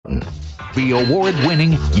the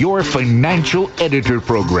award-winning Your Financial Editor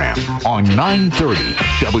program on 930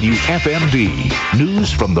 WFMD.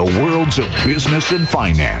 News from the worlds of business and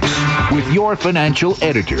finance with your financial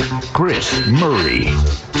editor, Chris Murray.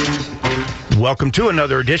 Welcome to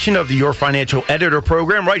another edition of the Your Financial Editor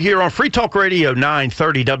program right here on Free Talk Radio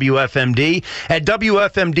 930 WFMD at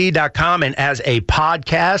WFMD.com and as a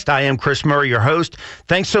podcast. I am Chris Murray, your host.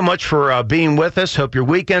 Thanks so much for being with us. Hope your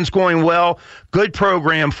weekend's going well. Good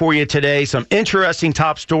program for you today. Some interesting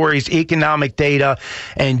top stories, economic data,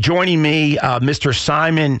 and joining me, Mr.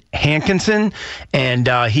 Simon Hankinson, and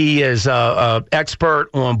he is an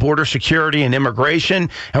expert on border security and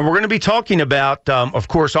immigration. And we're going to be talking about, of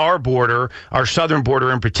course, our border, our southern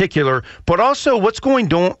border in particular, but also what's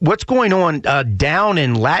going on down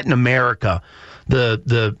in Latin America,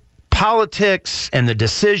 the politics and the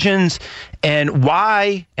decisions, and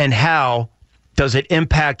why and how does it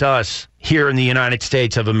impact us here in the United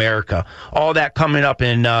States of America? All that coming up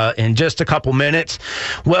in just a couple minutes.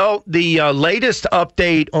 Well, the latest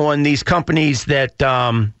update on these companies that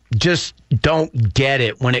just don't get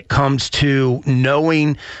it when it comes to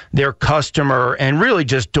knowing their customer and really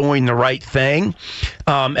just doing the right thing,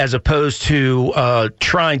 as opposed to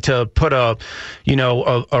trying to put a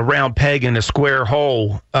round peg in a square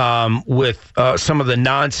hole with some of the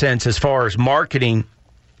nonsense as far as marketing.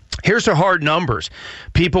 Here's the hard numbers.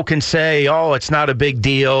 People can say, oh, it's not a big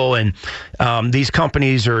deal, and these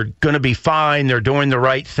companies are going to be fine. They're doing the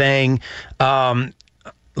right thing.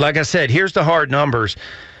 Like I said, here's the hard numbers.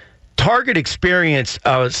 Target experienced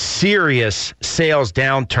a serious sales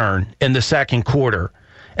downturn in the second quarter,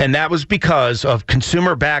 and that was because of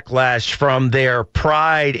consumer backlash from their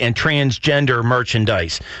pride and transgender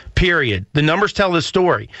merchandise, period. The numbers tell the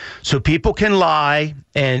story. So people can lie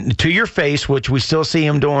and to your face, which we still see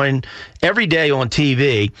them doing every day on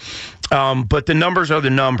TV, but the numbers are the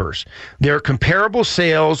numbers. Their comparable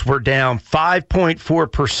sales were down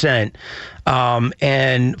 5.4%.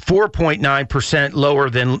 And 4.9% lower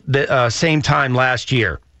than the same time last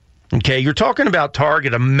year. Okay, you're talking about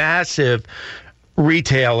Target, a massive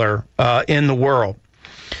retailer in the world.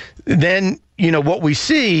 Then, what we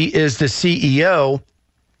see is the CEO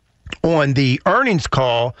on the earnings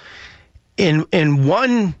call in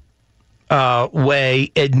one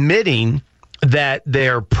way admitting that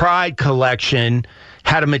their Pride collection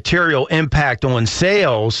had a material impact on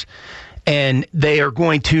sales, and they are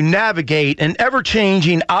going to navigate an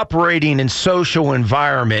ever-changing operating and social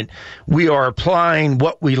environment. We are applying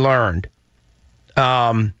what we learned.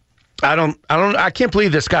 I can't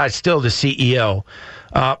believe this guy's still the CEO.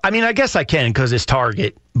 I guess I can because it's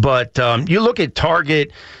Target. But you look at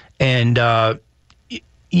Target and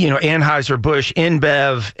Anheuser-Busch,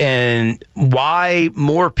 InBev, and why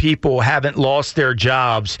more people haven't lost their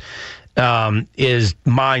jobs is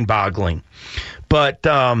mind-boggling. But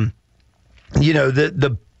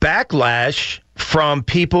the backlash from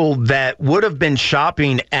people that would have been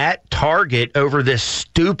shopping at Target over this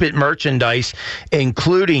stupid merchandise,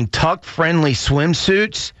 including tuck-friendly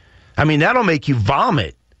swimsuits, that'll make you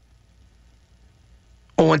vomit.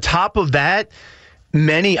 On top of that,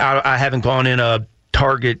 I haven't gone in a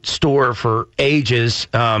Target store for ages,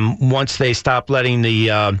 once they stopped letting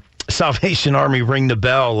the Salvation Army ring the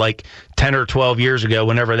bell like 10 or 12 years ago,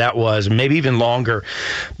 whenever that was, maybe even longer.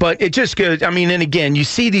 But it just goes, and again, you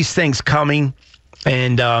see these things coming,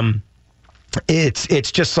 and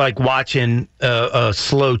it's just like watching a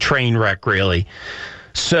slow train wreck, really.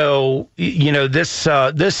 So, this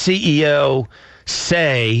CEO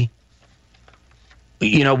say,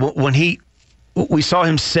 when we saw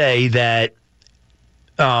him say that,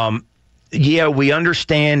 we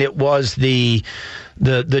understand it was the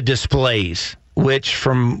displays, which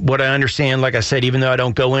from what I understand, like I said, even though I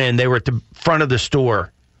don't go in, they were at the front of the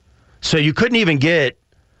store. So you couldn't even get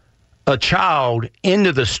a child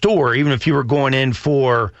into the store, even if you were going in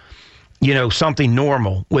for, something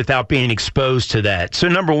normal, without being exposed to that. So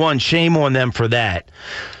number one, shame on them for that.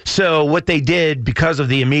 So what they did, because of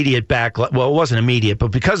the immediate backlash, well, it wasn't immediate, but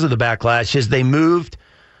because of the backlash, is they moved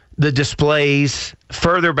the displays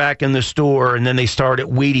further back in the store, and then they started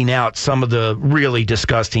weeding out some of the really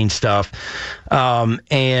disgusting stuff.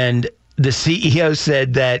 And the CEO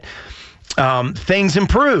said that things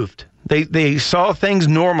improved. They saw things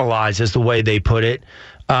normalize, is the way they put it,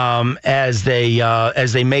 as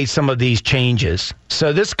they made some of these changes.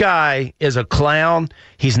 So this guy is a clown.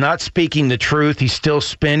 He's not speaking the truth. He's still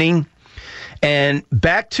spinning. And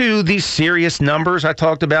back to these serious numbers I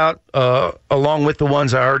talked about, along with the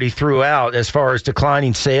ones I already threw out as far as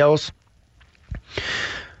declining sales.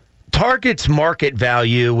 Target's market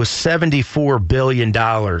value was $74 billion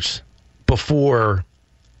before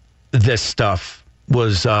this stuff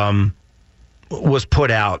was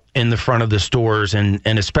put out in the front of the stores, and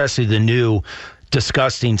especially the new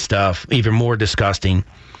disgusting stuff, even more disgusting.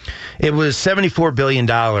 It was $74 billion.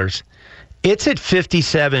 It's at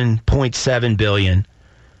 $57.7 billion.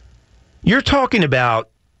 You're talking about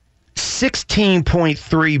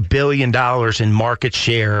 $16.3 billion in market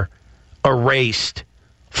share erased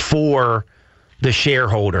for the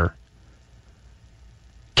shareholder.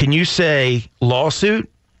 Can you say lawsuit?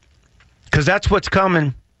 Because that's what's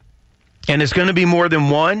coming. And it's going to be more than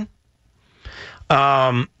one.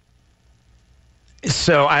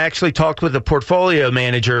 So I actually talked with a portfolio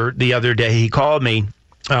manager the other day. He called me,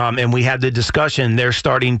 and we had the discussion. They're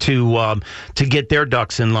starting to get their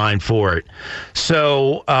ducks in line for it.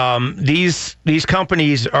 So these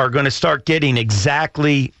companies are going to start getting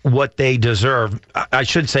exactly what they deserve. I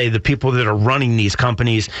should say the people that are running these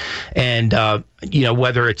companies, and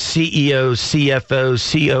whether it's CEOs,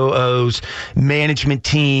 CFOs, COOs, management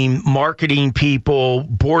team, marketing people,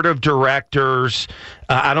 board of directors.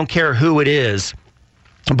 I don't care who it is.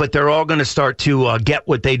 But they're all going to start to get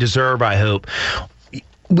what they deserve, I hope.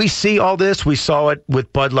 We see all this. We saw it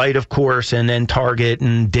with Bud Light, of course, and then Target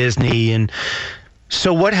and Disney. And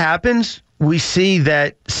so what happens? We see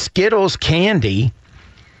that Skittles candy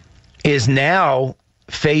is now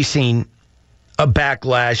facing a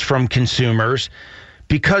backlash from consumers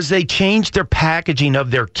because they changed their packaging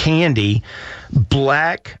of their candy.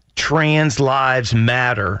 Black Trans Lives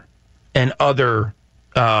Matter and other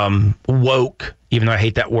woke, even though I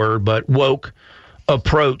hate that word, but woke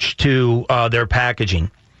approach to their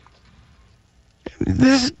packaging.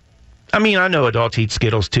 I know adults eat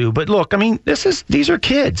Skittles too, but look, these are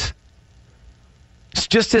kids. It's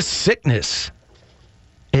just a sickness.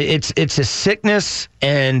 It's a sickness,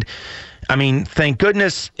 and thank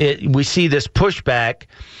goodness we see this pushback.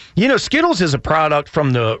 Skittles is a product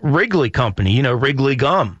from the Wrigley Company, Wrigley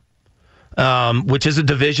Gum. Which is a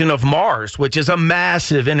division of Mars, which is a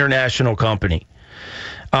massive international company.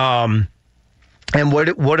 And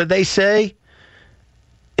what do they say?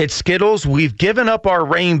 It's Skittles. We've given up our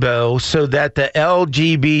rainbow so that the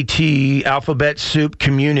LGBT alphabet soup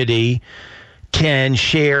community can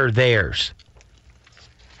share theirs.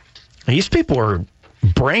 These people are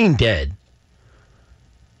brain dead.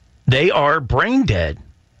 They are brain dead.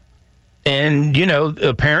 And,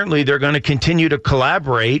 apparently they're going to continue to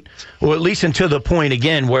collaborate, or at least until the point,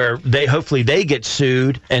 again, where hopefully they get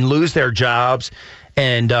sued and lose their jobs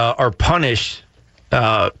and are punished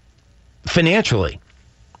financially.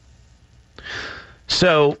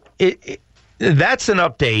 So that's an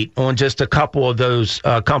update on just a couple of those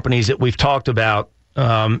companies that we've talked about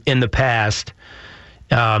in the past.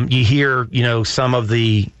 You hear, some of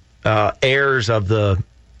the heirs of the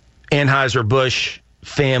Anheuser-Busch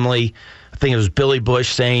family. I think it was Billy Bush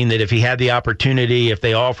saying that if he had the opportunity, if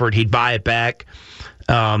they offered, he'd buy it back.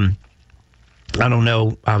 I don't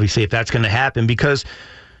know, obviously, if that's going to happen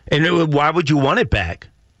why would you want it back?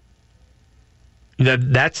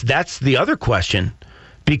 That's the other question,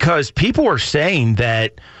 because people are saying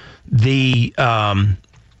that the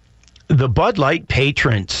Bud Light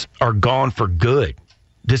patrons are gone for good.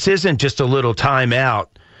 This isn't just a little time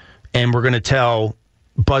out, and we're going to tell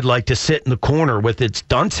Bud Light to sit in the corner with its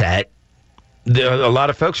dunce hat. A lot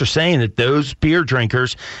of folks are saying that those beer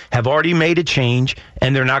drinkers have already made a change,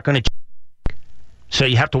 and they're not going to change. So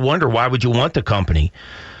you have to wonder, why would you want the company?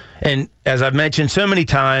 And as I've mentioned so many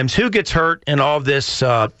times, who gets hurt in all this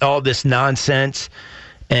nonsense,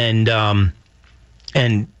 and all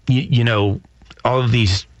of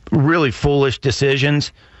these really foolish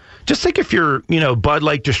decisions? Just think if you're, Bud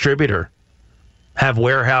Light distributor, have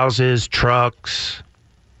warehouses, trucks.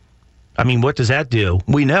 What does that do?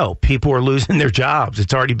 We know people are losing their jobs.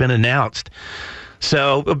 It's already been announced.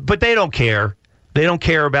 So, but they don't care. They don't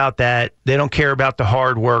care about that. They don't care about the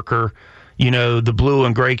hard worker, the blue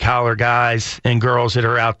and gray collar guys and girls that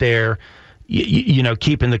are out there,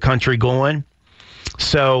 keeping the country going.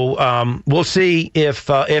 So we'll see if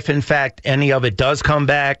in fact any of it does come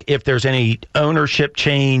back, if there's any ownership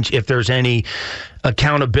change, if there's any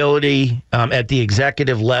accountability at the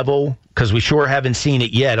executive level, because we sure haven't seen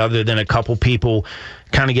it yet, other than a couple people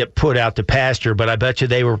kind of get put out to pasture, but I bet you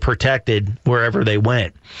they were protected wherever they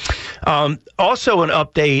went. Also an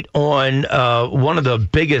update on one of the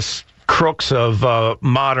biggest crooks of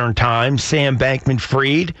modern times, Sam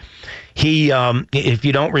Bankman-Fried. He, if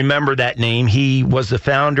you don't remember that name, he was the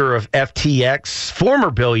founder of FTX,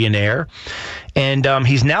 former billionaire, and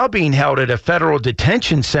he's now being held at a federal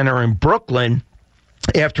detention center in Brooklyn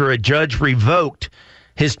after a judge revoked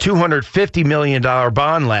his $250 million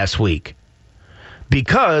bond last week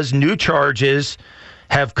because new charges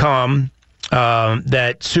have come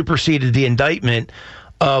that superseded the indictment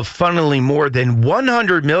of funneling more than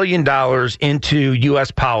 $100 million into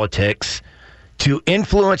U.S. politics to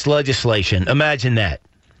influence legislation. Imagine that.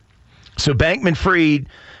 So Bankman-Fried,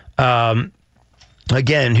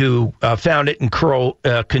 again, who founded and controlled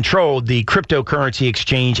the cryptocurrency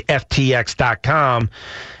exchange FTX.com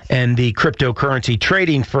and the cryptocurrency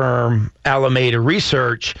trading firm Alameda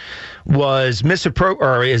Research,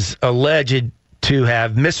 is alleged to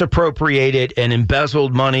have misappropriated and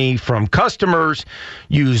embezzled money from customers,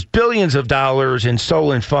 used billions of dollars in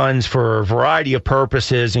stolen funds for a variety of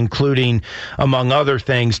purposes, including, among other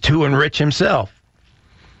things, to enrich himself.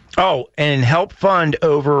 Oh, and help fund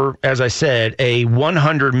over, as I said, a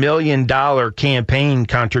 $100 million campaign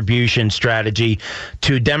contribution strategy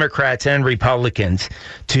to Democrats and Republicans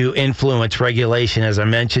to influence regulation, as I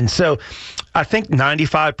mentioned. So I think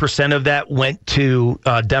 95% of that went to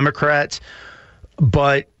Democrats,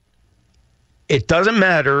 but it doesn't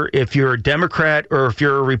matter if you're a Democrat or if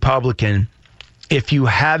you're a Republican, if you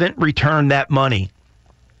haven't returned that money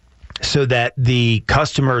so that the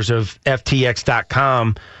customers of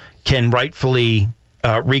FTX.com can rightfully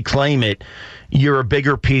reclaim it, you're a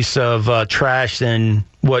bigger piece of trash than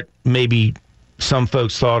what maybe some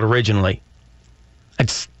folks thought originally.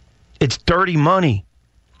 It's dirty money.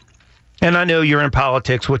 And I know you're in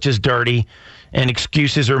politics, which is dirty, and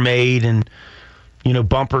excuses are made, and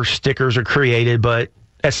bumper stickers are created, but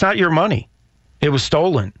that's not your money. It was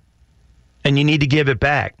stolen, and you need to give it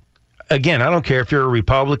back. Again, I don't care if you're a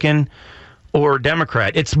Republican or a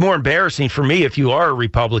Democrat. It's more embarrassing for me if you are a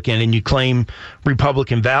Republican and you claim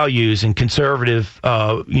Republican values and conservative,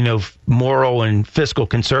 moral and fiscal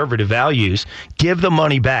conservative values. Give the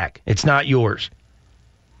money back. It's not yours.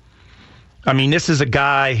 I mean, this is a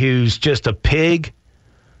guy who's just a pig,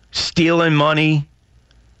 stealing money.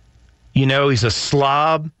 He's a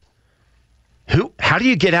slob. How do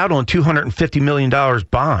you get out on $250 million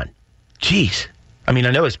bond? Jeez. I mean,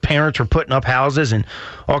 I know his parents were putting up houses and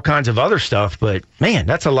all kinds of other stuff, but man,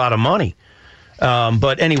 that's a lot of money.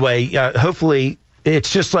 But anyway, hopefully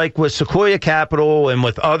it's just like with Sequoia Capital and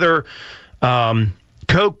with other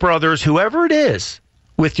Koch brothers, whoever it is,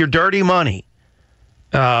 with your dirty money.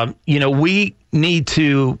 We need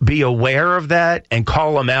to be aware of that and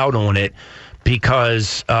call them out on it,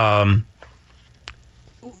 because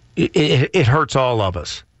it hurts all of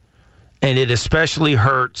us. And it especially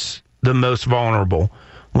hurts the most vulnerable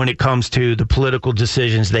when it comes to the political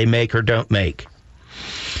decisions they make or don't make.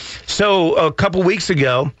 So a couple weeks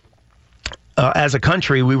ago, as a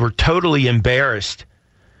country, we were totally embarrassed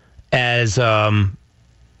as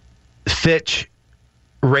Fitch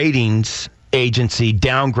ratings agency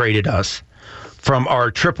downgraded us from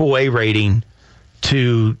our AAA rating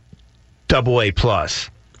to AA+.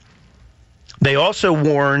 They also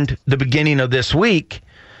warned the beginning of this week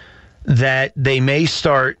that they may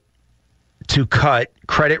start to cut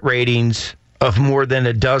credit ratings of more than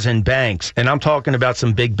a dozen banks. And I'm talking about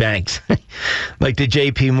some big banks like the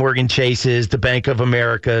JP Morgan Chases, the Bank of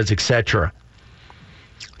Americas, etc.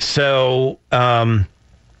 So,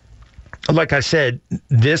 like I said,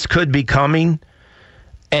 this could be coming.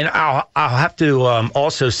 And I'll have to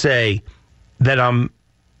also say that I'm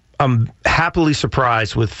happily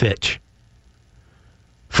surprised with Fitch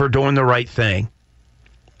for doing the right thing,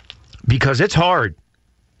 because it's hard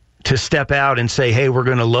to step out and say, hey, we're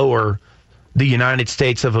going to lower the United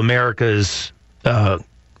States of America's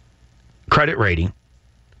credit rating.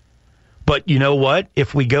 But you know what?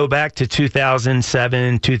 If we go back to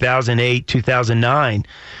 2007, 2008, 2009,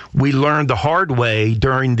 we learned the hard way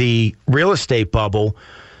during the real estate bubble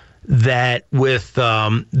that with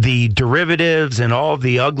the derivatives and all of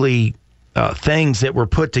the ugly things that were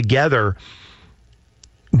put together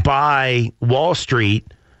by Wall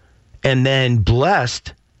Street and then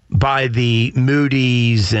blessed by the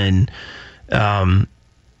Moody's and,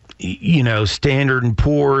 Standard &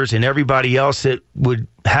 Poor's and everybody else that would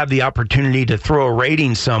have the opportunity to throw a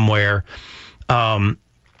rating somewhere,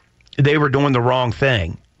 they were doing the wrong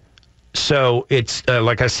thing. So it's,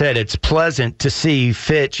 like I said, it's pleasant to see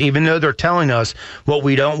Fitch, even though they're telling us what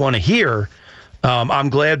we don't want to hear, I'm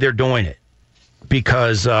glad they're doing it,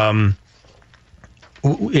 because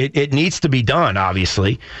it needs to be done,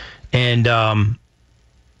 obviously. And I'm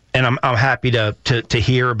happy to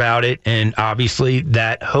hear about it, and obviously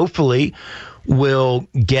that hopefully will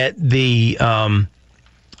get the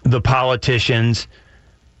politicians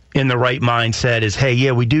in the right mindset is, hey,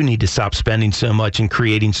 yeah, we do need to stop spending so much and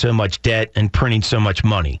creating so much debt and printing so much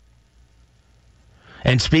money.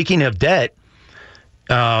 And speaking of debt,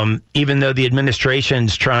 even though the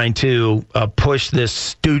administration's trying to push this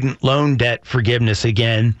student loan debt forgiveness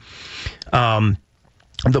again,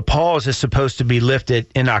 the pause is supposed to be lifted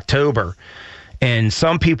in October. And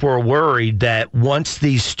some people are worried that once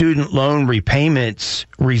these student loan repayments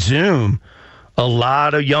resume, a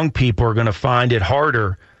lot of young people are going to find it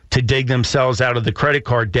harder to dig themselves out of the credit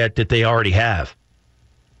card debt that they already have.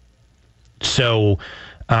 So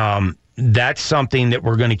that's something that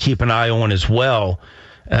we're going to keep an eye on as well.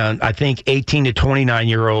 I think 18 to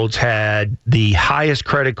 29-year-olds had the highest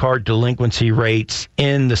credit card delinquency rates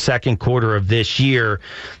in the second quarter of this year.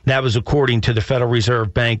 That was according to the Federal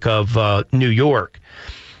Reserve Bank of New York.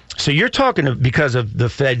 So you're talking because of the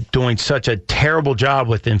Fed doing such a terrible job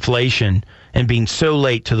with inflation and being so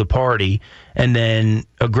late to the party and then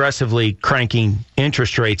aggressively cranking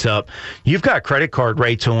interest rates up. You've got credit card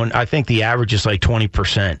rates on, I think the average is like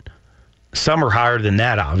 20%. Some are higher than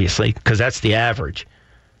that, obviously, because that's the average.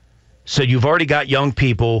 So you've already got young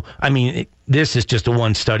people. I mean, this is just the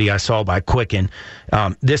one study I saw by Quicken.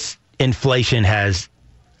 This inflation has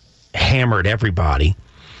hammered everybody.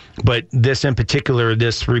 But this in particular,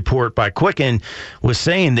 this report by Quicken was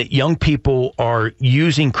saying that young people are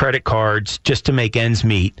using credit cards just to make ends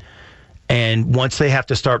meet. And once they have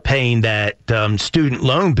to start paying that student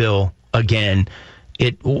loan bill again,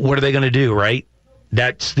 what are they going to do, right?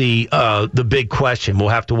 That's the big question. We'll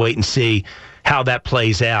have to wait and see how that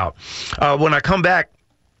plays out. When I come back,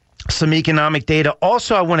 some economic data.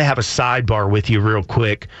 Also, I want to have a sidebar with you real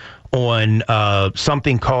quick on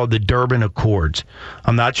something called the Durbin Accords.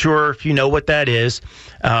 I'm not sure if you know what that is.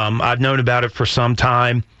 I've known about it for some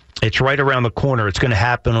time. It's right around the corner. It's going to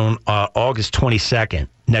happen on August 22nd,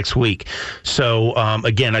 next week. So,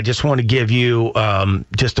 again, I just want to give you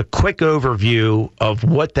just a quick overview of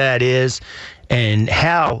what that is and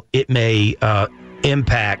how it may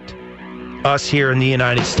impact us here in the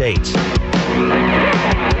United States.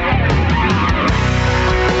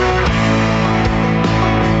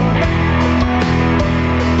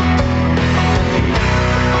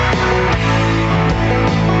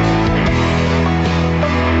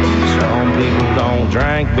 Some people don't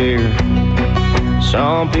drink beer.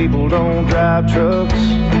 Some people don't drive trucks.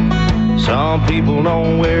 Some people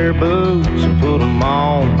don't wear boots and put them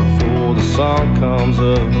on before the sun comes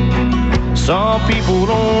up. Some people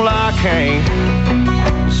don't like cane.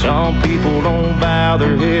 Some people don't bow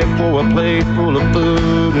their head for a plate full of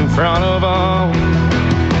food in front of them.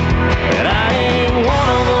 And I ain't one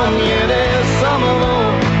of them, yeah, there's some of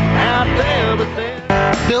them out there, but they're...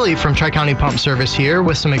 Billy from Tri-County Pump Service here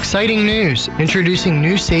with some exciting news, introducing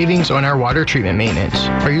new savings on our water treatment maintenance.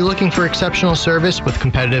 Are you looking for exceptional service with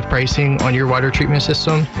competitive pricing on your water treatment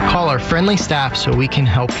system? Call our friendly staff so we can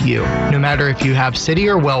help you. No matter if you have city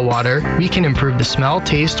or well water, we can improve the smell,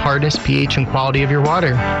 taste, hardness, pH, and quality of your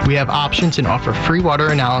water. We have options and offer free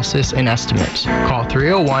water analysis and estimates. Call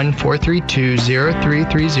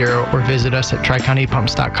 301-432-0330 or visit us at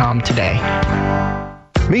tricountypumps.com today.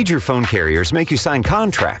 Major phone carriers make you sign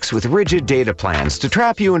contracts with rigid data plans to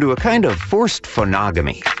trap you into a kind of forced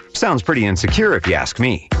phonogamy. Sounds pretty insecure if you ask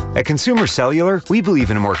me. At Consumer Cellular, we believe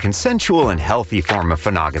in a more consensual and healthy form of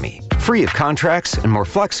phonogamy, free of contracts and more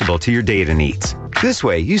flexible to your data needs. This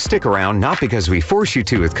way, you stick around not because we force you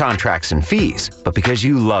to with contracts and fees, but because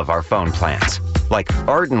you love our phone plans. Like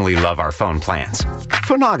ardently love our phone plans.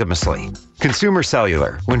 Phonogamously. Consumer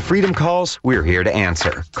Cellular. When freedom calls, we're here to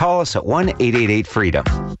answer. Call us at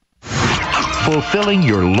 1-888-FREEDOM. Fulfilling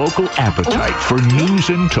your local appetite for news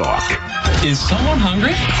and talk. Is someone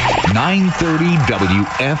hungry? 930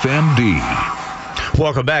 WFMD.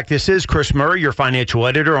 Welcome back. This is Chris Murray, your financial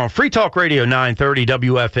editor on Free Talk Radio 930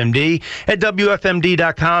 WFMD at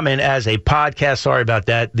WFMD.com and as a podcast. Sorry about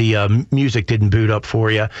that. The music didn't boot up for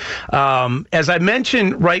you. As I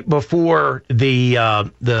mentioned right before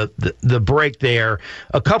the break there,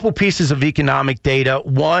 a couple pieces of economic data.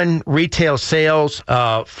 One, retail sales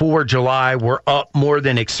for July were up more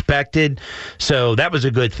than expected. So that was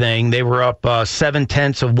a good thing. They were up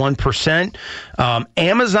 0.7%.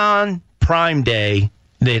 Amazon Prime Day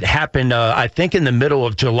that happened, I think, in the middle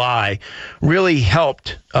of July, really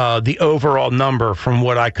helped the overall number from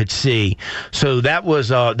what I could see. So that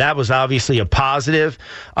was obviously a positive.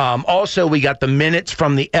 Also, we got the minutes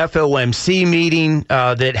from the FOMC meeting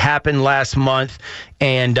that happened last month,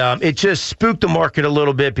 and it just spooked the market a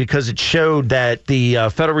little bit because it showed that the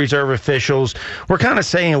Federal Reserve officials were kind of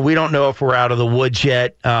saying we don't know if we're out of the woods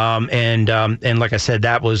yet. And like I said,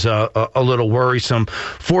 that was a little worrisome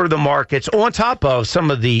for the markets. On top of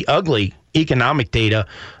some of the ugly economic data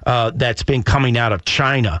that's been coming out of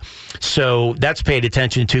China. So that's paid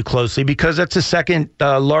attention to closely because that's the second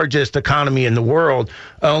largest economy in the world,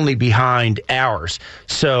 only behind ours.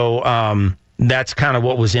 So that's kind of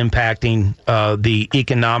what was impacting the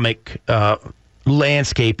economic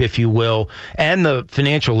landscape, if you will, and the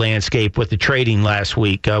financial landscape with the trading last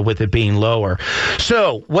week, with it being lower.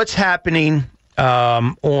 So what's happening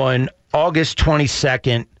on August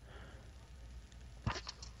 22nd?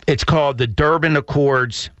 It's called the Durban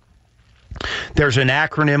Accords. There's an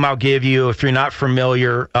acronym I'll give you if you're not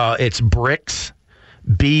familiar. It's BRICS,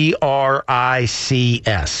 BRICS.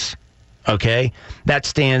 Okay? That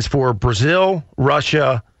stands for Brazil,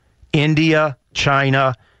 Russia, India,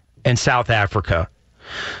 China, and South Africa.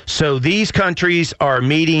 So these countries are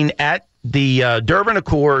meeting at the Durban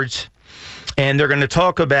Accords, and they're going to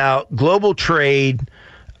talk about global trade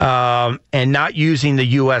and not using the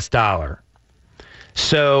U.S. dollar.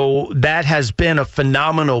 So that has been a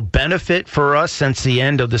phenomenal benefit for us since the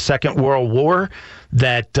end of the Second World War,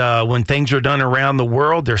 that when things are done around the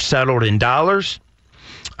world, they're settled in dollars.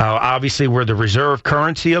 Obviously, we're the reserve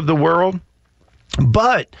currency of the world.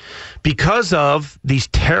 But because of these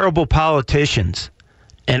terrible politicians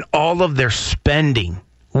and all of their spending,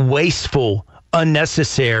 wasteful,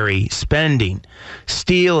 unnecessary spending,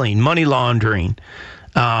 stealing, money laundering,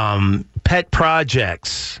 pet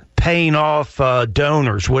projects, paying off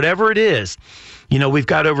donors, whatever it is, we've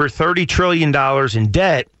got over $30 trillion in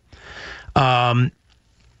debt.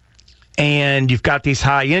 And you've got these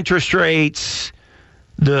high interest rates.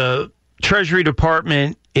 The Treasury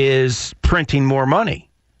Department is printing more money.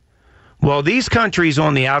 Well, these countries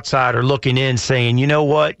on the outside are looking in saying, you know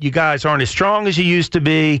what, you guys aren't as strong as you used to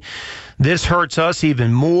be. This hurts us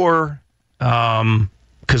even more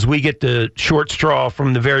because we get the short straw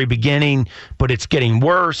from the very beginning, but it's getting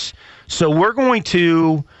worse. So we're going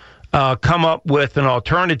to come up with an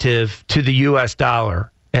alternative to the U.S.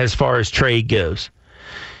 dollar as far as trade goes.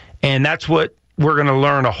 And that's what we're going to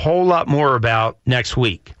learn a whole lot more about next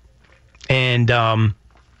week. And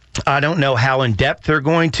I don't know how in-depth they're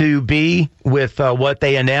going to be with what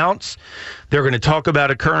they announce. They're going to talk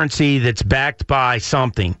about a currency that's backed by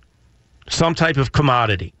something, some type of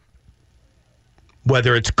commodity,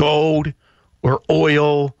 whether it's gold or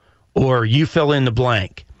oil or you fill in the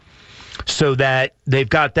blank, so that they've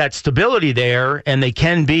got that stability there and they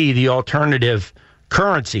can be the alternative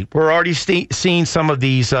currency. We're already seeing some of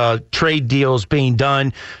these trade deals being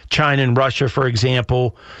done. China and Russia, for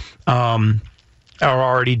example, are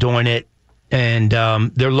already doing it, and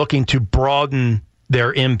they're looking to broaden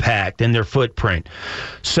their impact and their footprint.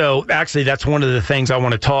 So actually, that's one of the things I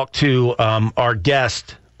want to talk to our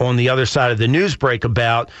guest on the other side of the news break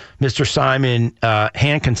about, Mr. Simon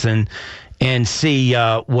Hankinson, and see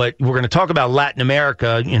what we're going to talk about. Latin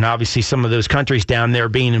America, obviously some of those countries down there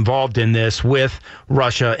being involved in this with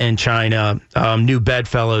Russia and China, new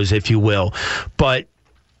bedfellows, if you will. But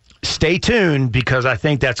stay tuned, because I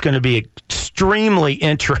think that's going to be extremely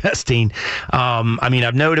interesting.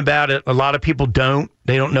 I've known about it. A lot of people don't.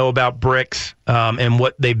 They don't know about BRICS and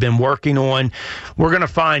what they've been working on. We're going to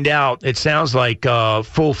find out, it sounds like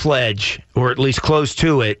full-fledged, or at least close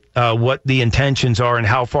to it, what the intentions are and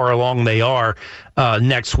how far along they are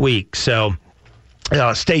next week. So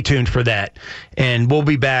stay tuned for that. And we'll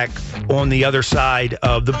be back on the other side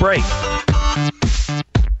of the break.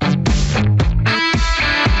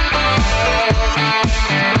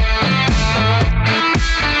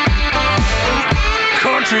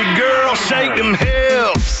 Country girl, shake them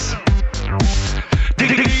hips.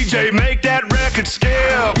 DJ, make that record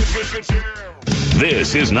skip.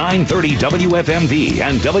 This is 930 WFMD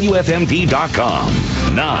and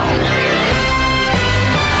WFMD.com. Now,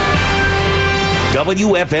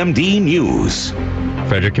 WFMD News.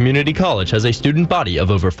 Frederick Community College has a student body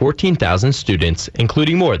of over 14,000 students,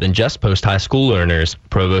 including more than just post-high school learners.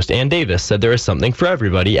 Provost Ann Davis said there is something for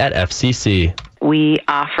everybody at FCC. We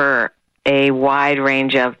offer a wide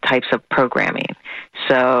range of types of programming.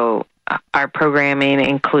 So our programming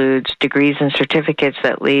includes degrees and certificates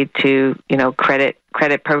that lead to,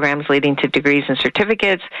 credit programs leading to degrees and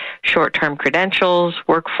certificates, short-term credentials,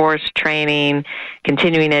 workforce training,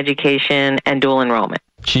 continuing education, and dual enrollment.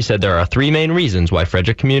 She said there are three main reasons why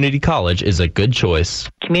Frederick Community College is a good choice.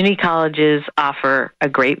 Community colleges offer a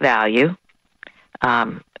great value.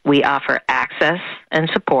 We offer access and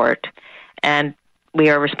support, and we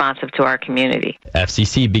are responsive to our community.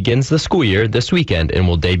 FCC begins the school year this weekend and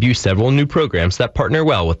will debut several new programs that partner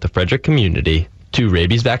well with the Frederick community. 2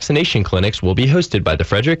 rabies vaccination clinics will be hosted by the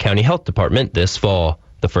Frederick County Health Department this fall.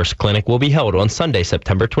 The first clinic will be held on Sunday,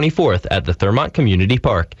 September 24th at the Thurmont Community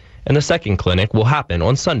Park. and the second clinic will happen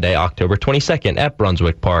on Sunday, October 22nd at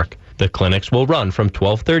Brunswick Park. The clinics will run from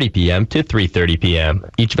 12:30 p.m. to 3:30 p.m.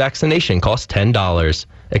 Each vaccination costs $10.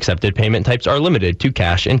 Accepted payment types are limited to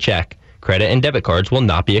cash and check. Credit and debit cards will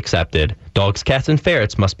not be accepted. Dogs, cats, and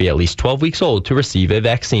ferrets must be at least 12 weeks old to receive a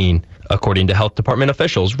vaccine. According to health department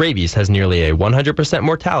officials, rabies has nearly a 100%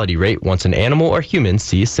 mortality rate once an animal or human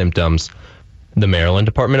sees symptoms. The Maryland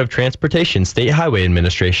Department of Transportation State Highway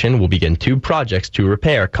Administration will begin 2 projects to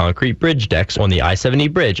repair concrete bridge decks on the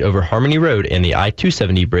I-70 bridge over Harmony Road and the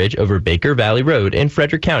I-270 bridge over Baker Valley Road in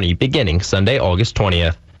Frederick County beginning Sunday, August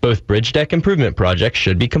 20th. Both bridge deck improvement projects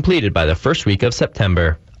should be completed by the first week of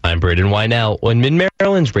September. I'm Braden Wynell on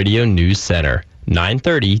Mid-Maryland's Radio News Center,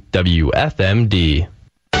 930 WFMD.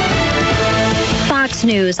 Fox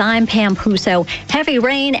News, I'm Pam Puso. Heavy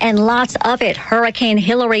rain and lots of it. Hurricane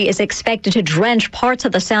Hilary is expected to drench parts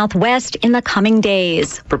of the Southwest in the coming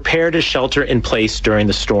days. Prepare to shelter in place during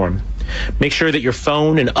the storm. Make sure that your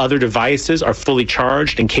phone and other devices are fully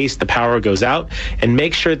charged in case the power goes out, and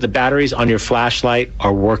make sure the batteries on your flashlight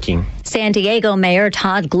are working. San Diego Mayor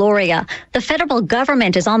Todd Gloria. The federal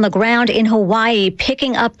government is on the ground in Hawaii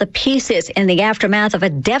picking up the pieces in the aftermath of a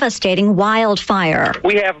devastating wildfire.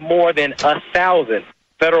 We have more than 1,000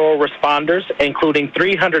 federal responders, including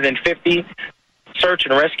 350 search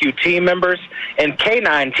and rescue team members and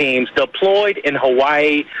K-9 teams deployed in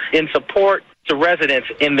Hawaii in support to residents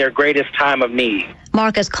in their greatest time of need.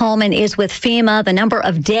 Marcus Coleman is with FEMA. The number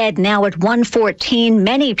of dead now at 114.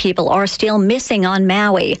 Many people are still missing on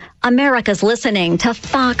Maui. America's listening to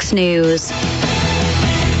Fox News.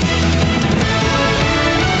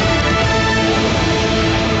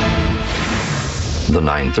 The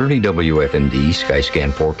 930 WFMD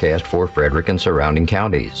Skyscan forecast for Frederick and surrounding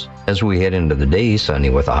counties. As we head into the day, sunny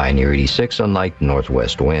with a high near 86 and light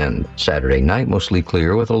northwest wind. Saturday night, mostly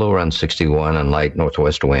clear with a low around 61 and light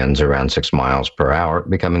northwest winds around 6 miles per hour,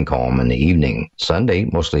 becoming calm in the evening. Sunday,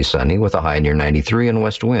 mostly sunny with a high near 93 and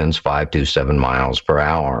west winds 5 to 7 miles per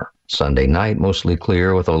hour. Sunday night, mostly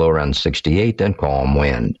clear with a low around 68 and calm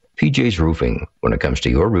wind. PJ's Roofing. When it comes to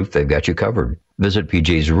your roof, they've got you covered. Visit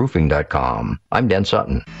pjsroofing.com. I'm Dan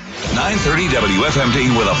Sutton. 930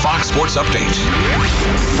 WFMD with a Fox Sports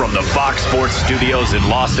update. From the Fox Sports studios in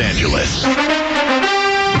Los Angeles,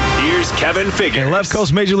 here's Kevin Figures. In Left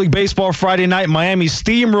Coast Major League Baseball Friday night, Miami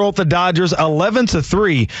steamrolled the Dodgers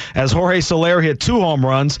 11-3 as Jorge Soler hit 2 home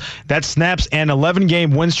runs. That snaps an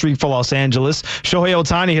 11-game win streak for Los Angeles. Shohei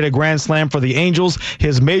Ohtani hit a grand slam for the Angels,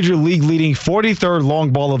 his Major League leading 43rd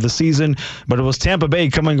long ball of the season, but it was Tampa Bay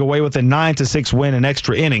coming away with a 9-6 win in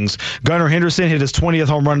extra innings. Gunnar Henderson hit his 20th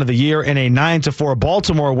home run of the year in a 9-4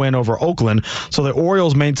 Baltimore win over Oakland, so the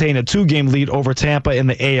Orioles maintain a 2-game lead over Tampa in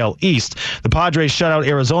the AL East. The Padres shut out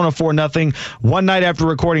Arizona 4-0. One night after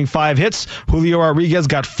recording 5 hits, Julio Rodriguez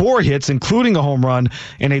got 4 hits, including a home run,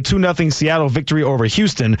 in a 2-0 Seattle victory over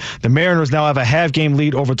Houston. The Mariners now have a half-game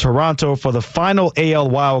lead over Toronto for the final AL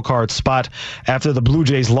wildcard spot after the Blue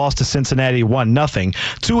Jays lost to Cincinnati 1-0.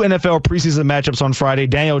 2 NFL preseason matchups on Friday.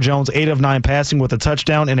 Daniel Jones 8 of 9 passing with a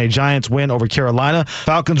touchdown in a Giants win over Carolina.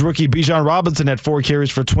 Falcons rookie Bijan Robinson had 4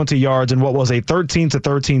 carries for 20 yards in what was a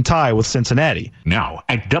 13-13 tie with Cincinnati. Now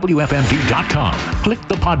at WFMD.com, click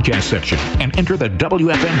the podcast section and enter the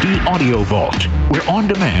WFMD Audio Vault, where on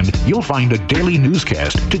demand you'll find a daily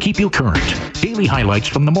newscast to keep you current, daily highlights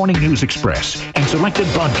from the Morning News Express, and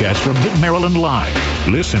selected broadcasts from Mid-Maryland Live.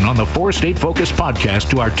 Listen on the 4-State Focus podcast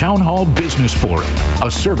to our Town Hall Business Forum,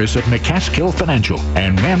 a service of McCaskill Financial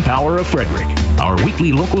and Manpower of Frederick, our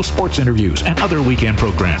weekly local sports interviews and other weekend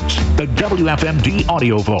programs. The WFMD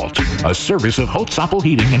Audio Vault, a service of Holtz-Apple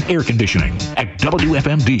Heating and Air Conditioning at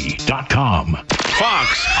WFMD.com.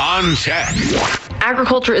 Fox on Tech.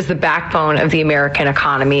 Agriculture is the backbone of the American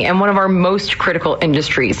economy and one of our most critical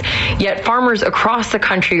industries. Yet farmers across the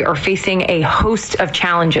country are facing a host of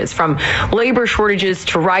challenges, from labor shortages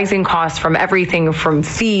to rising costs, from everything from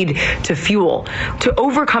feed to fuel. To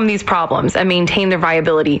overcome these problems and maintain their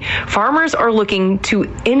viability, farmers are looking to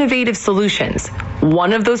innovative solutions.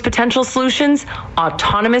 One of those potential solutions,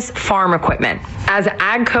 autonomous farm equipment. As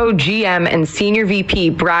AGCO GM and Senior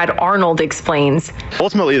VP Brad Arnold explains,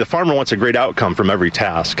 ultimately, the farmer wants a great outcome from every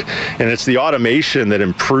task, and it's the automation that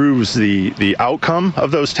improves the outcome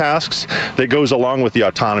of those tasks that goes along with the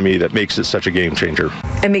autonomy that makes it such a game changer.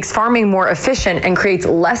 It makes farming more efficient and creates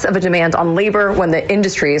less of a demand on labor when the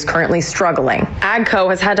industry is currently struggling. AGCO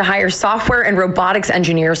has had to hire software and robotics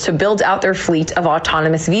engineers to build out their fleet of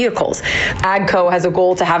autonomous vehicles. AGCO has a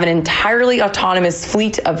goal to have an entirely autonomous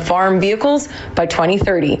fleet of farm vehicles by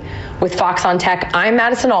 2030. With Fox on Tech, I'm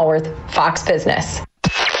Madison Allworth, Fox Business.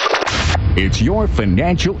 It's Your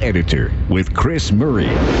Financial Editor with Chris Murray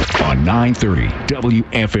on 930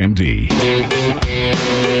 WFMD.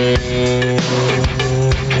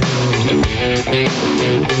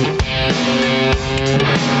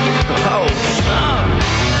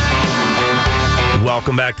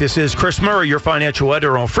 Welcome back. This is Chris Murray, your financial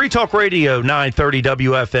editor on Free Talk Radio 930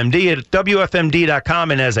 WFMD at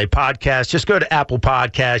WFMD.com and as a podcast. Just go to Apple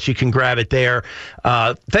Podcasts. You can grab it there.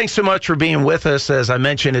 Thanks so much for being with us. As I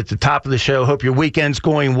mentioned at the top of the show, hope your weekend's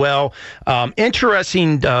going well.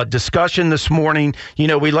 Interesting discussion this morning. You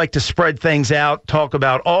know, we like to spread things out, talk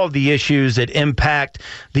about all of the issues that impact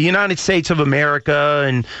the United States of America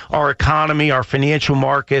and our economy, our financial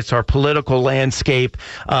markets, our political landscape.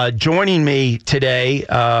 Joining me today,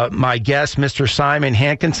 my guest, Mr. Simon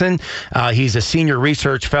Hankinson. He's a senior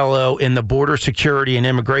research fellow in the Border Security and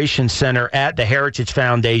Immigration Center at the Heritage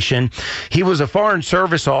Foundation. He was a Foreign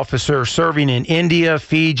Service officer serving in India,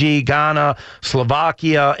 Fiji, Ghana,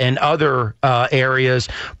 Slovakia, and other areas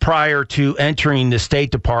prior to entering the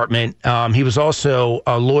State Department. He was also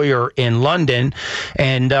a lawyer in London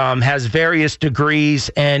and has various degrees.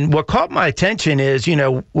 And what caught my attention is, you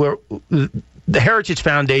know, the Heritage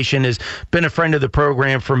Foundation has been a friend of the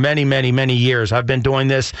program for many, many, many years. I've been doing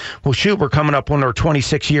this. Well, shoot, we're coming up on our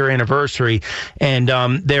 26-year anniversary, and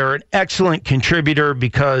they're an excellent contributor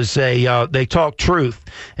because they talk truth,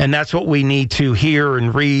 and that's what we need to hear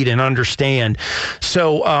and read and understand.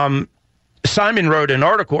 So Simon wrote an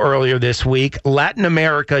article earlier this week, Latin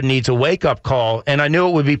America Needs a Wake-Up Call, and I knew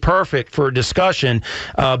it would be perfect for a discussion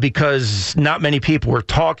because not many people were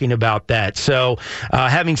talking about that. So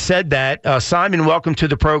having said that, Simon, welcome to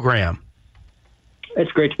the program.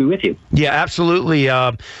 It's great to be with you. Yeah, absolutely.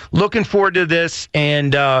 Looking forward to this.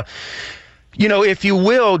 And, you know, if you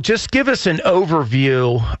will, just give us an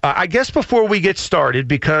overview, I guess, before we get started,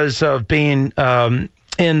 because of being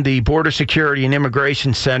in the Border Security and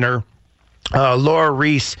Immigration Center. Laura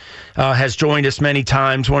Reese has joined us many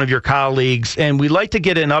times, one of your colleagues, and we'd like to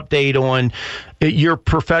get an update on your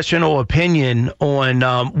professional opinion on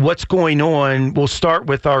what's going on. We'll start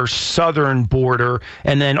with our southern border,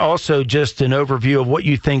 and then also just an overview of what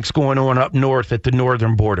you think's going on up north at the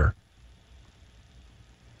northern border.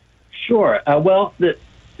 Sure. Well, the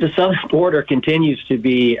southern border continues to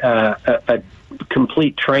be a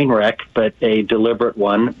complete train wreck, but a deliberate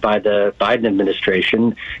one by the Biden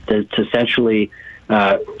administration that's essentially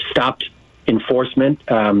stopped enforcement.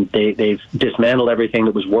 They've dismantled everything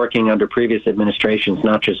that was working under previous administrations,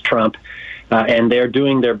 not just Trump. And they're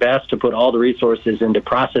doing their best to put all the resources into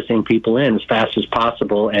processing people in as fast as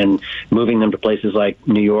possible and moving them to places like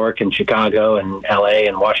New York and Chicago and L.A.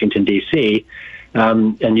 and Washington, D.C.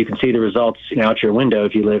 And you can see the results out your window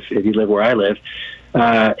if you live where I live.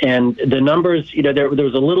 And the numbers, there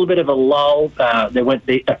was a little bit of a lull.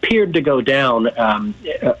 They appeared to go down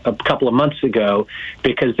a couple of months ago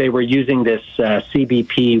because they were using this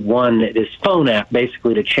CBP One, this phone app,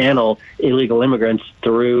 basically to channel illegal immigrants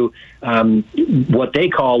through what they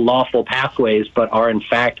call lawful pathways, but are in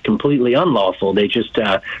fact completely unlawful. They just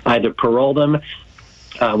either parole them,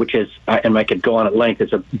 which is, and I could go on at length,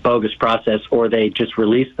 it's a bogus process, or they just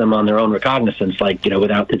release them on their own recognizance,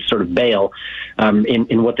 without this sort of bail,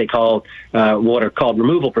 in what they call, what are called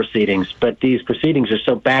removal proceedings. But these proceedings are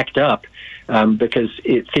so backed up because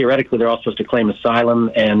theoretically they're all supposed to claim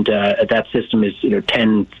asylum, and that system is,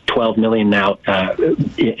 10, 12 million now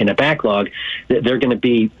in a backlog. They're going to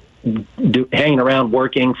be hanging around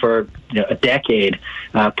working for a decade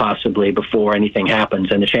possibly before anything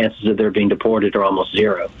happens, and the chances of their being deported are almost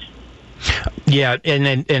zero. Yeah,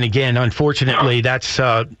 and again, unfortunately, that's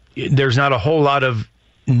there's not a whole lot of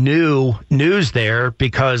new news there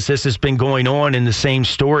because this has been going on and the same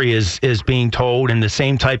story is being told and the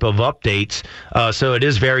same type of updates. So it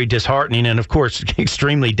is very disheartening and, of course,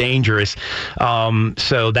 extremely dangerous.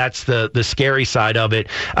 So that's the scary side of it.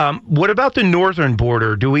 What about the northern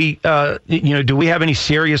border? Do we have any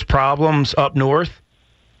serious problems up north?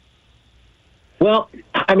 Well,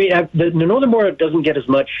 I mean, the northern border doesn't get as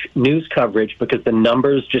much news coverage because the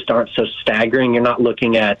numbers just aren't so staggering. You're not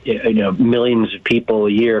looking at millions of people a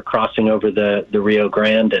year crossing over the Rio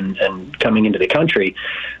Grande and coming into the country.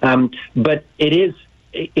 But it is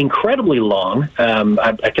incredibly long.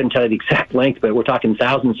 I couldn't tell you the exact length, but we're talking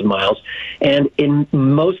thousands of miles. And in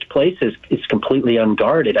most places, it's completely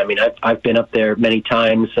unguarded. I mean, I've been up there many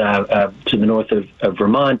times to the north of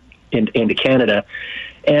Vermont into Canada.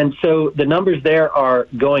 And so the numbers there are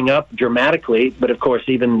going up dramatically, but of course,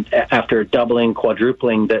 even after doubling,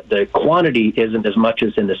 quadrupling, the quantity isn't as much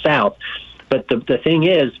as in the South. But the thing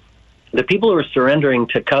is, the people who are surrendering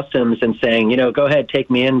to customs and saying, go ahead, take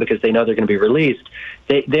me in because they know they're going to be released,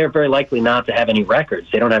 they're very likely not to have any records.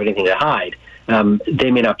 They don't have anything to hide.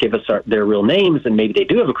 They may not give us their real names, and maybe they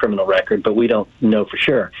do have a criminal record, but we don't know for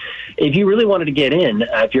sure. If you really wanted to get in,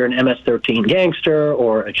 if you're an MS-13 gangster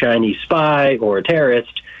or a Chinese spy or a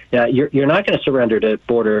terrorist, you're not going to surrender to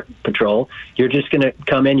Border Patrol. You're just going to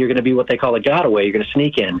come in. You're going to be what they call a gotaway. You're going to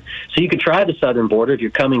sneak in. So you could try the southern border if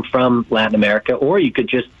you're coming from Latin America, or you could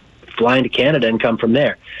just fly into Canada and come from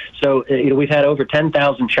there. So we've had over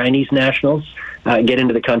 10,000 Chinese nationals get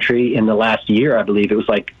into the country in the last year. I believe it was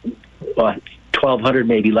like 1,200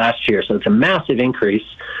 maybe last year. So it's a massive increase.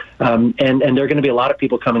 And there are going to be a lot of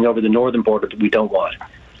people coming over the northern border that we don't want.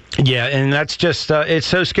 Yeah, and that's just, it's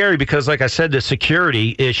so scary because, like I said, the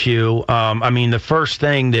security issue, the first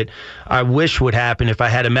thing that I wish would happen if I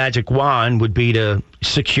had a magic wand would be to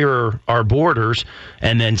secure our borders,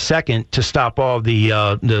 and then second, to stop all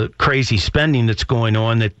the crazy spending that's going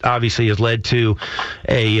on that obviously has led to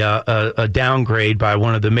a downgrade by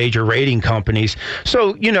one of the major rating companies.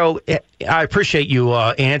 So, I appreciate you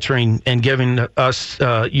answering and giving us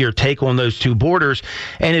your take on those two borders.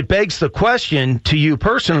 And it begs the question to you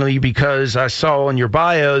personally, because I saw in your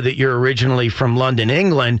bio that you're originally from London,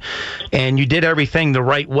 England, and you did everything the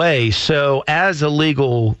right way. So as a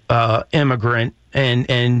legal immigrant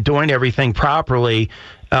and doing everything properly,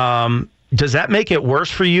 does that make it worse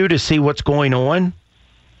for you to see what's going on?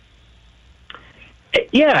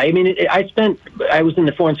 Yeah, I was in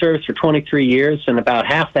the Foreign Service for 23 years, and about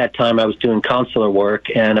half that time I was doing consular work,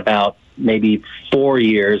 and about maybe 5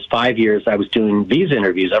 years, I was doing visa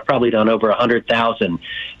interviews. I've probably done over 100,000.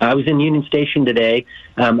 I was in Union Station today,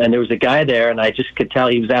 and there was a guy there, and I just could tell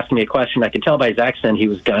he was asking me a question. I could tell by his accent he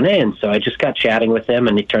was Ghanaian, so I just got chatting with him,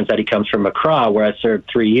 and it turns out he comes from Accra, where I served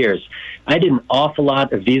 3 years. I did an awful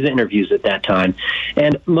lot of visa interviews at that time,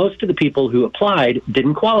 and most of the people who applied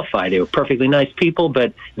didn't qualify. They were perfectly nice people,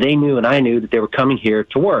 but they knew and I knew that they were coming here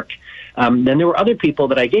to work. Then there were other people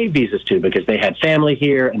that I gave visas to because they had family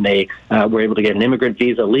here and they were able to get an immigrant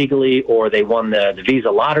visa legally, or they won the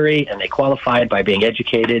visa lottery and they qualified by being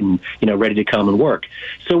educated and ready to come and work.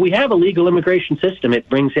 So we have a legal immigration system. It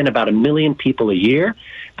brings in about 1 million people a year.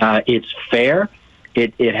 It's fair.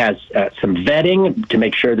 It has some vetting to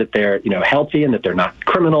make sure that they're healthy and that they're not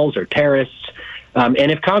criminals or terrorists.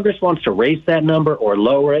 And if Congress wants to raise that number or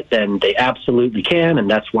lower it, then they absolutely can, and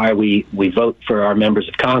that's why we vote for our members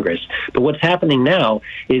of Congress. But what's happening now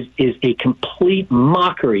is a complete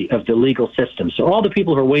mockery of the legal system. So all the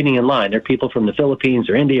people who are waiting in line, they're people from the Philippines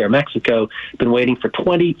or India or Mexico, been waiting for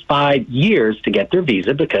 25 years to get their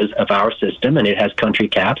visa because of our system, and it has country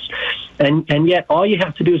caps. And yet all you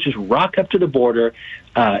have to do is just rock up to the border,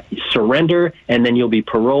 surrender, and then you'll be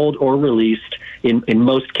paroled or released in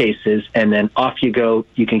most cases, and then off you go.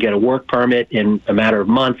 You can get a work permit in a matter of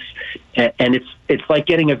months, and it's like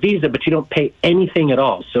getting a visa, but you don't pay anything at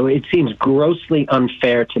all. So it seems grossly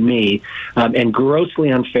unfair to me, and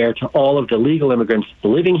grossly unfair to all of the legal immigrants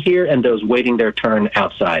living here and those waiting their turn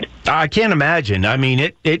outside. I can't imagine.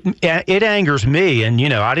 It angers me, and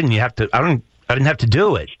I didn't have to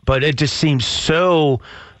do it, but it just seems so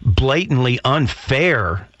blatantly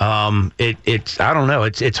unfair. It's I don't know.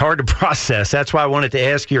 It's hard to process. That's why I wanted to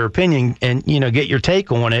ask your opinion and get your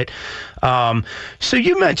take on it. So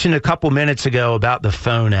you mentioned a couple minutes ago about the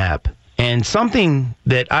phone app, and something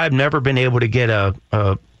that I've never been able to get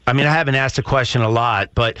I haven't asked the question a lot,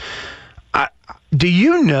 but do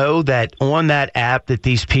you know that on that app that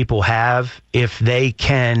these people have, if they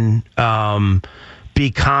can be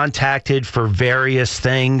contacted for various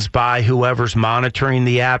things by whoever's monitoring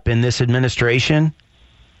the app in this administration?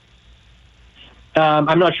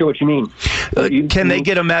 I'm not sure what you mean. Can they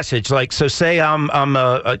get a message? So say I'm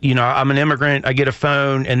an immigrant. I get a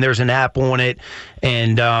phone and there's an app on it,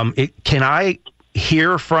 and can I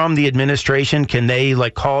hear from the administration? Can they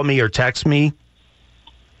call me or text me?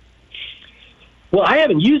 Well, I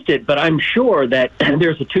haven't used it, but I'm sure that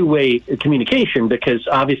there's a two-way communication because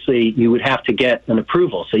obviously you would have to get an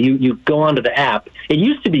approval. So you go onto the app. It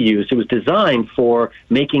used to be used. It was designed for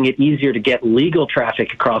making it easier to get legal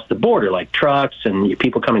traffic across the border, like trucks and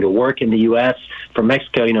people coming to work in the U.S. from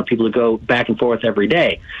Mexico, people who go back and forth every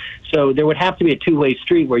day. So there would have to be a two-way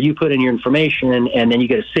street where you put in your information and then you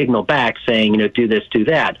get a signal back saying, do this, do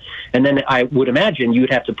that. And then I would imagine you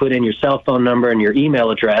would have to put in your cell phone number and your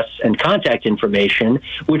email address and contact information,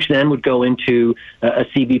 which then would go into a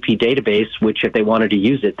CBP database, which if they wanted to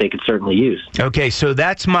use it, they could certainly use. Okay, so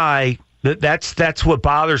that's my That's what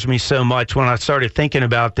bothers me so much when I started thinking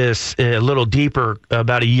about this a little deeper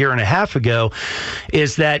about a year and a half ago,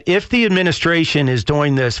 is that if the administration is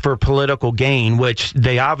doing this for political gain, which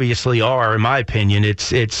they obviously are, in my opinion,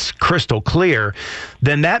 it's crystal clear,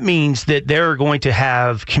 then that means that they're going to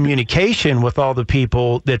have communication with all the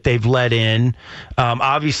people that they've let in.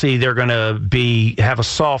 Obviously, they're going to have a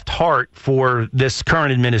soft heart for this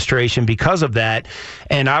current administration because of that,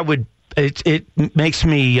 and it makes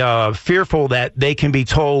me fearful that they can be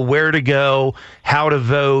told where to go, how to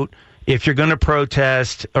vote, if you're going to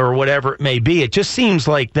protest or whatever it may be. It just seems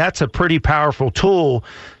like that's a pretty powerful tool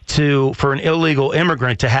for an illegal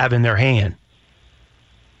immigrant to have in their hand.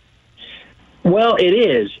 Well, it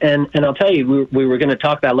is, and I'll tell you, we were going to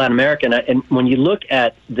talk about Latin America, and when you look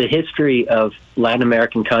at the history of Latin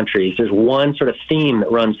American countries, there's one sort of theme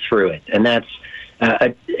that runs through it, and that's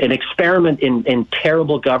an experiment in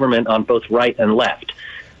terrible government on both right and left.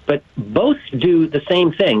 But both do the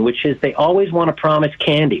same thing, which is they always want to promise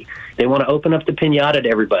candy. They want to open up the piñata to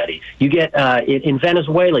everybody. You get in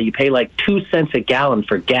Venezuela, you pay like 2 cents a gallon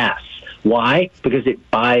for gas. Why? Because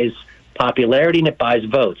it buys popularity and it buys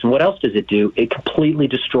votes. And what else does it do? It completely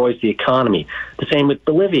destroys the economy. The same with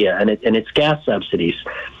Bolivia and its gas subsidies.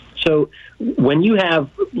 So when you have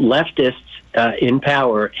leftists in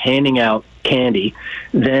power handing out candy,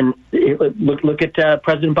 then look at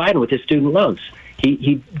President Biden with his student loans.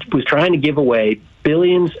 He was trying to give away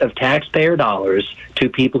billions of taxpayer dollars to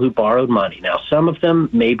people who borrowed money. Now, some of them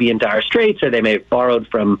may be in dire straits, or they may have borrowed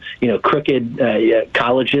from crooked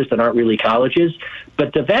colleges that aren't really colleges.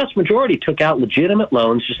 But the vast majority took out legitimate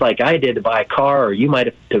loans, just like I did, to buy a car, or you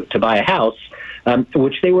might have to buy a house,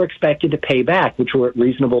 which they were expected to pay back, which were at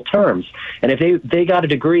reasonable terms. And if they got a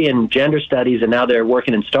degree in gender studies and now they're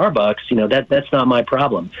working in Starbucks, that's not my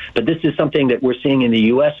problem. But this is something that we're seeing in the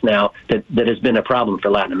U.S. now that has been a problem for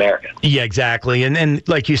Latin America. Yeah, exactly. And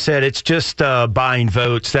like you said, it's just buying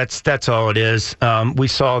votes. That's all it is. We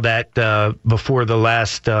saw that before the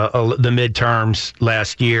midterms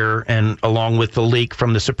last year, and along with the leak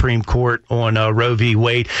from the Supreme Court on Roe v.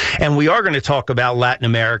 Wade. And we are going to talk about Latin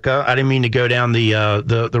America. I didn't mean to go down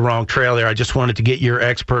the wrong trail there. I just wanted to get your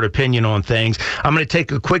expert opinion on things. I'm going to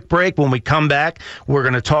take a quick break. When we come back, we're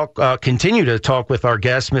going to continue to talk with our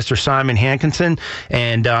guest, Mr. Simon Hankinson.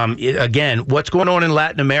 And again, what's going on in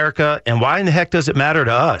Latin America, and why in the heck does it matter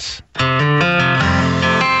to us?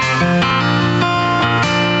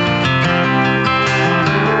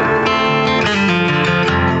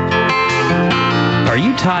 Are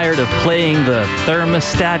you tired of playing the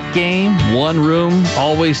thermostat game? One room,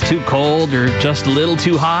 always too cold or just a little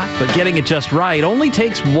too hot? But getting it just right only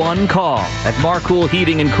takes one call. At Marcool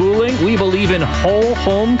Heating and Cooling, we believe in whole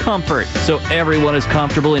home comfort, so everyone is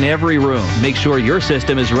comfortable in every room. Make sure your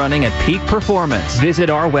system is running at peak performance. Visit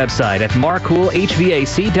our website at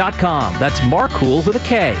marcoolhvac.com. That's Marcool with a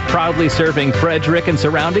K. Proudly serving Frederick and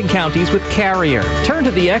surrounding counties with Carrier. Turn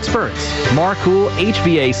to the experts.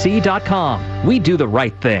 marcoolhvac.com. We do the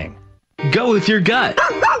right thing. Go with your gut.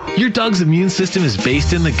 Your dog's immune system is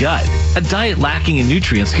based in the gut. A diet lacking in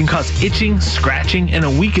nutrients can cause itching, scratching, and a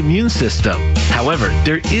weak immune system. However,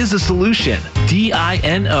 there is a solution.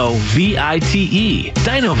 DINOVITE.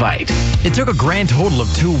 Dinovite. It took a grand total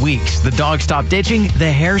of 2 weeks. The dog stopped itching,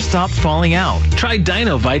 the hair stopped falling out. Try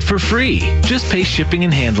Dinovite for free. Just pay shipping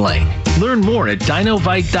and handling. Learn more at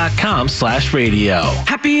dinovite.com/radio.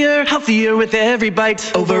 Happier, healthier with every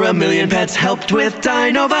bite. Over 1 million pets helped with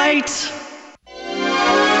Dinovite.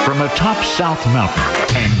 From atop South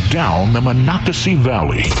Mountain and down the Monocacy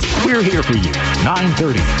Valley, we're here for you.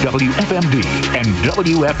 930 WFMD and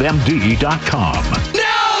WFMD.com.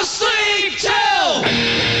 No sleep till!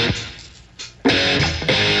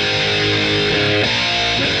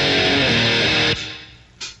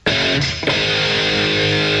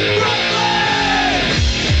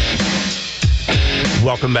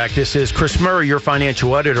 Welcome back. This is Chris Murray, your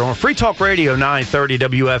financial editor on Free Talk Radio 930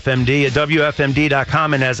 WFMD at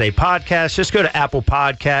WFMD.com and as a podcast. Just go to Apple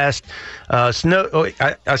Podcast. I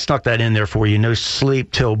snuck that in there for you. No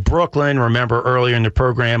sleep till Brooklyn. Remember earlier in the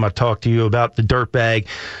program, I talked to you about the dirtbag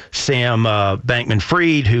Sam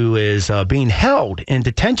Bankman-Fried, who is being held in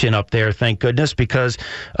detention up there, thank goodness, because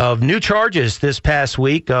of new charges this past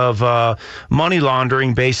week of money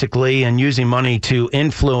laundering, basically, and using money to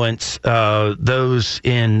influence those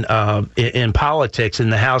in politics in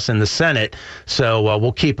the House and the Senate. So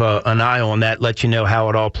we'll keep an eye on that, let you know how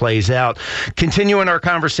it all plays out. Continuing our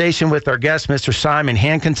conversation with our guest, Mr. Simon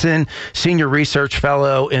Hankinson, Senior Research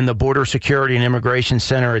Fellow in the Border Security and Immigration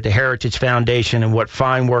Center at the Heritage Foundation, and what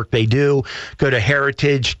fine work they do. Go to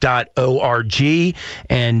heritage.org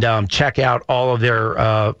and check out all of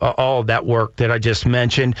that work that I just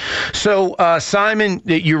mentioned. So, Simon,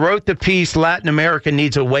 you wrote the piece, Latin America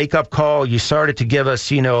Needs a Wake-Up Call. You started to give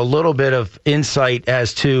us, a little bit of insight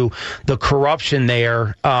as to the corruption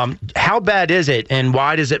there. How bad is it, and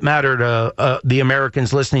why does it matter to the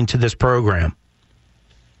Americans listening to this program?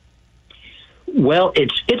 Well,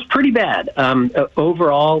 it's pretty bad.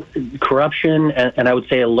 Overall, corruption and I would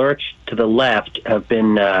say alerts to the left have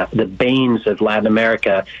been the banes of Latin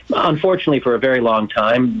America, unfortunately, for a very long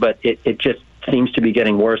time, but it just seems to be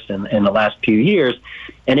getting worse in the last few years,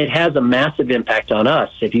 and it has a massive impact on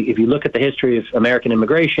us. If you look at the history of American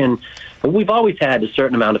immigration, we've always had a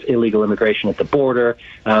certain amount of illegal immigration at the border.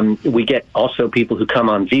 We get also people who come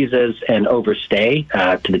on visas and overstay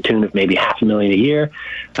to the tune of maybe 500,000 a year.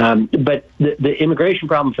 But the immigration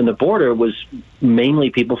problem from the border was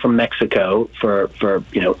mainly people from Mexico for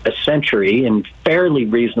a century in fairly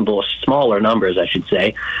reasonable, smaller numbers, I should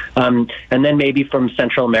say. And then maybe from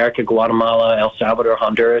Central America, Guatemala, El Salvador,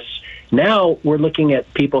 Honduras. Now we're looking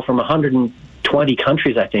at people from 120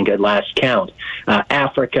 countries, I think, at last count,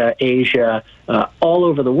 Africa, Asia, all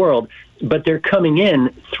over the world. But they're coming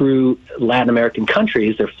in through Latin American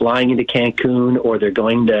countries. They're flying into Cancun, or they're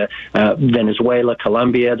going to Venezuela,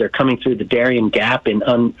 Colombia. They're coming through the Darien Gap in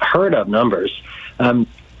unheard of numbers.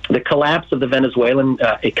 The collapse of the Venezuelan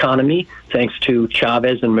economy, thanks to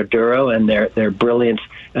Chavez and Maduro and their brilliant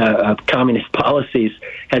communist policies,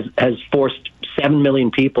 has forced 7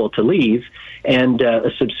 million people to leave, and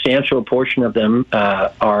a substantial portion of them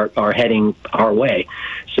are heading our way.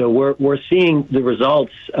 So we're seeing the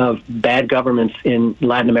results of bad governments in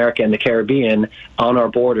Latin America and the Caribbean on our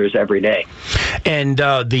borders every day. And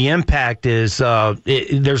the impact is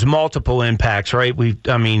there's multiple impacts, right?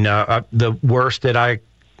 The worst that I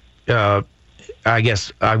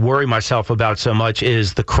guess I worry myself about so much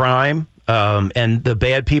is the crime. And the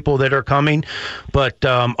bad people that are coming, but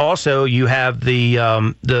also you have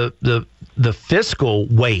the fiscal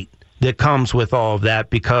weight that comes with all of that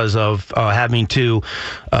because of having to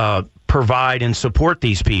provide and support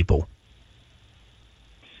these people.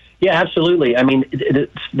 Yeah, absolutely. I mean,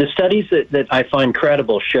 the studies that I find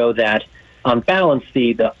credible show that, on balance,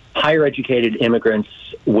 the higher educated immigrants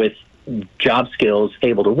with job skills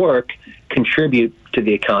able to work contribute to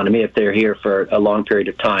the economy if they're here for a long period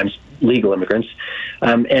of time, legal immigrants,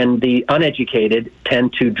 and the uneducated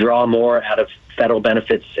tend to draw more out of federal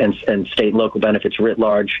benefits and state and local benefits writ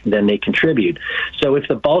large than they contribute. So if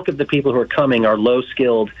the bulk of the people who are coming are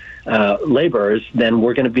low-skilled laborers, then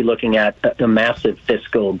we're going to be looking at a massive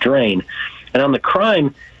fiscal drain. And on the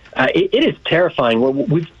crime, it is terrifying.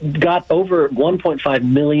 We've got over 1.5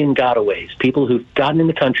 million gotaways, people who've gotten in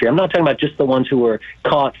the country. I'm not talking about just the ones who were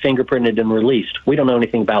caught, fingerprinted, and released. We don't know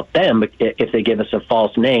anything about them if they give us a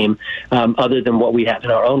false name other than what we have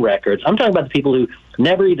in our own records. I'm talking about the people who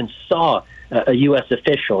never even saw a U.S.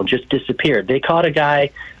 official and just disappeared. They caught a guy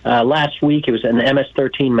last week. He was an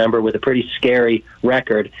MS-13 member with a pretty scary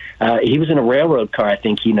record. He was in a railroad car. I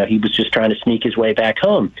think he was just trying to sneak his way back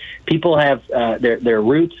home. People have their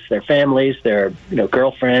roots, their families, their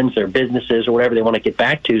girlfriends, their businesses, or whatever they want to get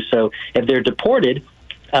back to. So if they're deported,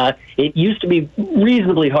 it used to be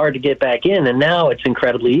reasonably hard to get back in, and now it's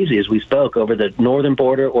incredibly easy, as we spoke, over the northern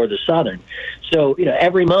border or the southern. So,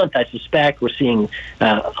 every month, I suspect we're seeing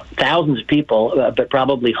thousands of people, but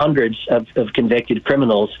probably hundreds of convicted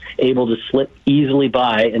criminals able to slip easily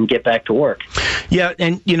by and get back to work. Yeah,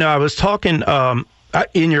 and, I was talking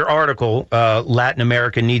in your article, Latin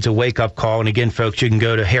America Needs a Wake-Up Call. And again, folks, you can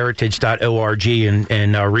go to heritage.org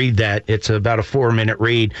and read that. It's about a 4-minute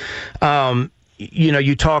read.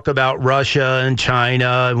 You talk about Russia and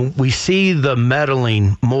China. We see the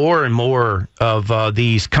meddling more and more of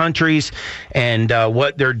these countries and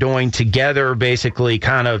what they're doing together, basically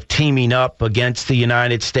kind of teaming up against the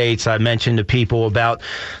United States. I mentioned to people about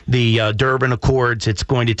the Durban Accords. It's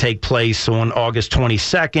going to take place on August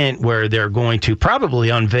 22nd, where they're going to probably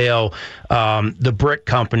unveil the BRIC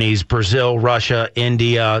companies, Brazil, Russia,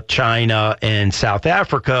 India, China, and South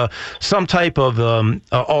Africa, some type of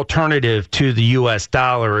alternative to the U.S.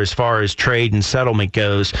 dollar as far as trade and settlement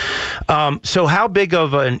goes. So how big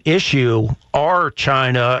of an issue are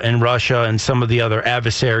China and Russia and some of the other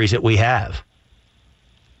adversaries that we have?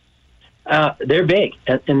 They're big,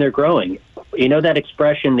 and they're growing. That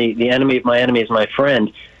expression, the enemy of my enemy is my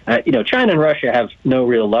friend, China and Russia have no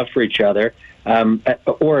real love for each other,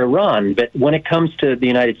 or Iran. But when it comes to the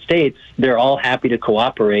United States, they're all happy to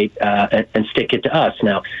cooperate and stick it to us.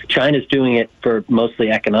 Now, China's doing it for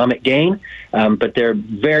mostly economic gain, but they're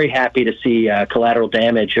very happy to see collateral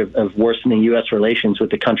damage of worsening U.S. relations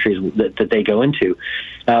with the countries that they go into.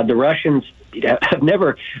 The Russians have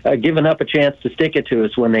never given up a chance to stick it to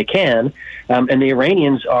us when they can, and the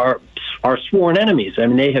Iranians are sworn enemies. I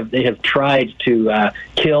mean, they have tried to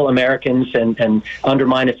kill Americans and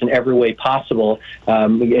undermine us in every way possible,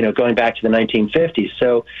 going back to the 1950s.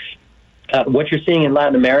 So what you're seeing in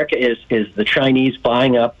Latin America is the Chinese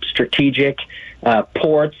buying up strategic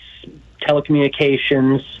ports,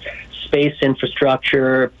 telecommunications, space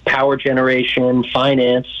infrastructure, power generation,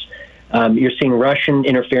 finance. You're seeing Russian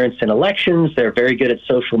interference in elections. They're very good at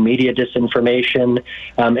social media disinformation.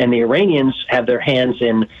 And the Iranians have their hands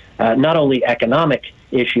in not only economic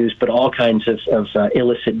issues, but all kinds of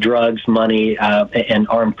illicit drugs, money, and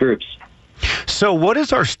armed groups. So what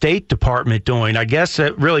is our State Department doing? I guess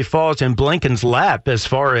it really falls in Blinken's lap as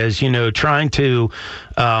far as, trying to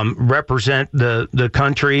represent the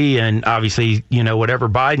country and obviously, whatever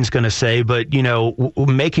Biden's going to say, but,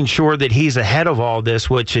 making sure that he's ahead of all this,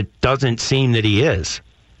 which it doesn't seem that he is.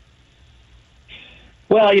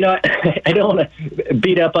 Well, I don't want to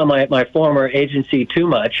beat up on my former agency too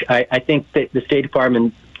much. I think that the State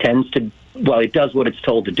Department tends to, it does what it's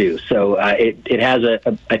told to do. So it has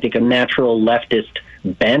I think, a natural leftist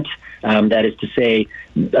bent. That is to say,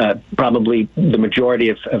 probably the majority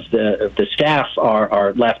of the staff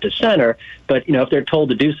are left of center. But if they're told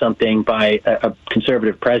to do something by a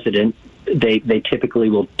conservative president, they typically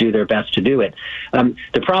will do their best to do it.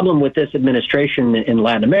 The problem with this administration in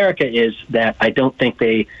Latin America is that I don't think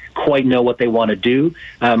they quite know what they want to do.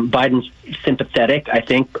 Biden's sympathetic, I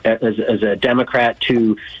think, as a Democrat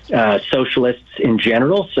to socialists in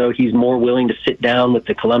general, so he's more willing to sit down with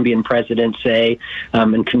the Colombian president, say,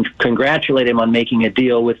 and congratulate him on making a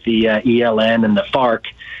deal with the ELN and the FARC,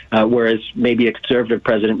 whereas maybe a conservative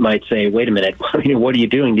president might say, wait a minute, what are you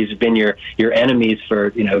doing? These have been your enemies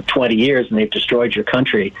for 20 years, and they've destroyed your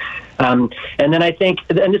country. And then I think,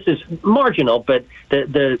 and this is marginal, but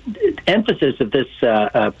the emphasis of this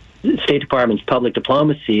State Department's public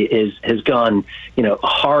diplomacy has gone,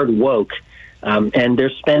 hard woke. And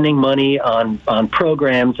they're spending money on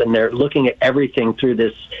programs, and they're looking at everything through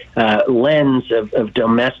this lens of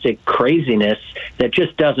domestic craziness that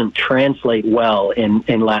just doesn't translate well in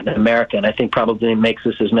Latin America. And I think probably makes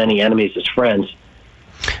us as many enemies as friends.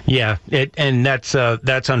 Yeah, and that's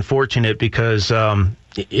unfortunate because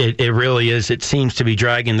it really is. It seems to be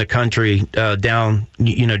dragging the country down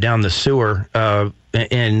the sewer.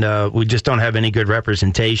 And we just don't have any good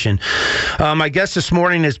representation. My guest this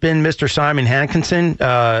morning has been Mr. Simon Hankinson,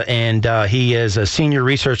 and he is a senior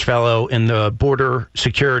research fellow in the Border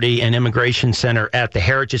Security and Immigration Center at the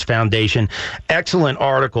Heritage Foundation. Excellent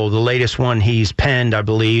article, the latest one he's penned, I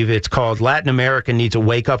believe. It's called Latin America Needs a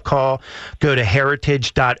Wake-Up Call. Go to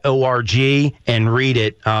heritage.org and read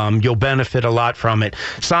it. You'll benefit a lot from it.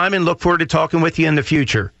 Simon, look forward to talking with you in the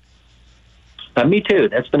future. Me too.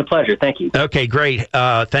 That's been a pleasure. Thank you. Okay, great.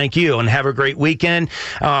 Thank you, and have a great weekend.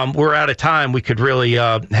 We're out of time. We could really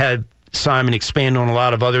have Simon expand on a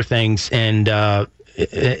lot of other things, and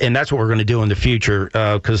that's what we're going to do in the future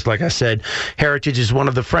because, like I said, Heritage is one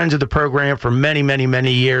of the friends of the program for many, many,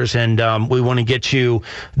 many years, and we want to get you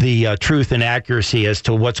the truth and accuracy as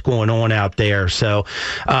to what's going on out there. So,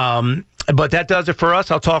 but that does it for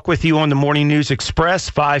us. I'll talk with you on the Morning News Express,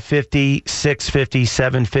 5:50, 6:50,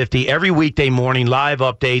 7:50, every weekday morning, live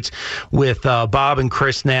updates with Bob and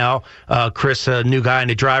Chris now. Chris, a new guy in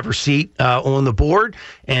the driver's seat on the board.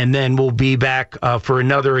 And then we'll be back for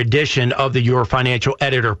another edition of the Your Financial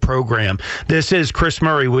Editor program. This is Chris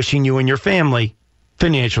Murray wishing you and your family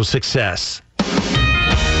financial success.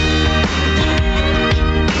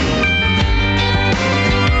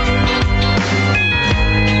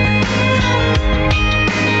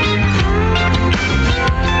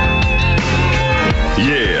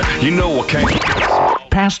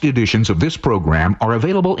 Past editions of this program are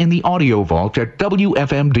available in the audio vault at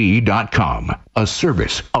WFMD.com, a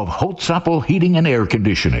service of Holtzapfel Heating and Air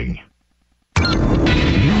Conditioning.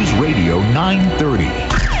 News Radio 930,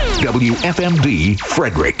 WFMD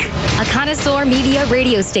Frederick. A connoisseur media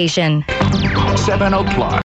radio station. 7 o'clock.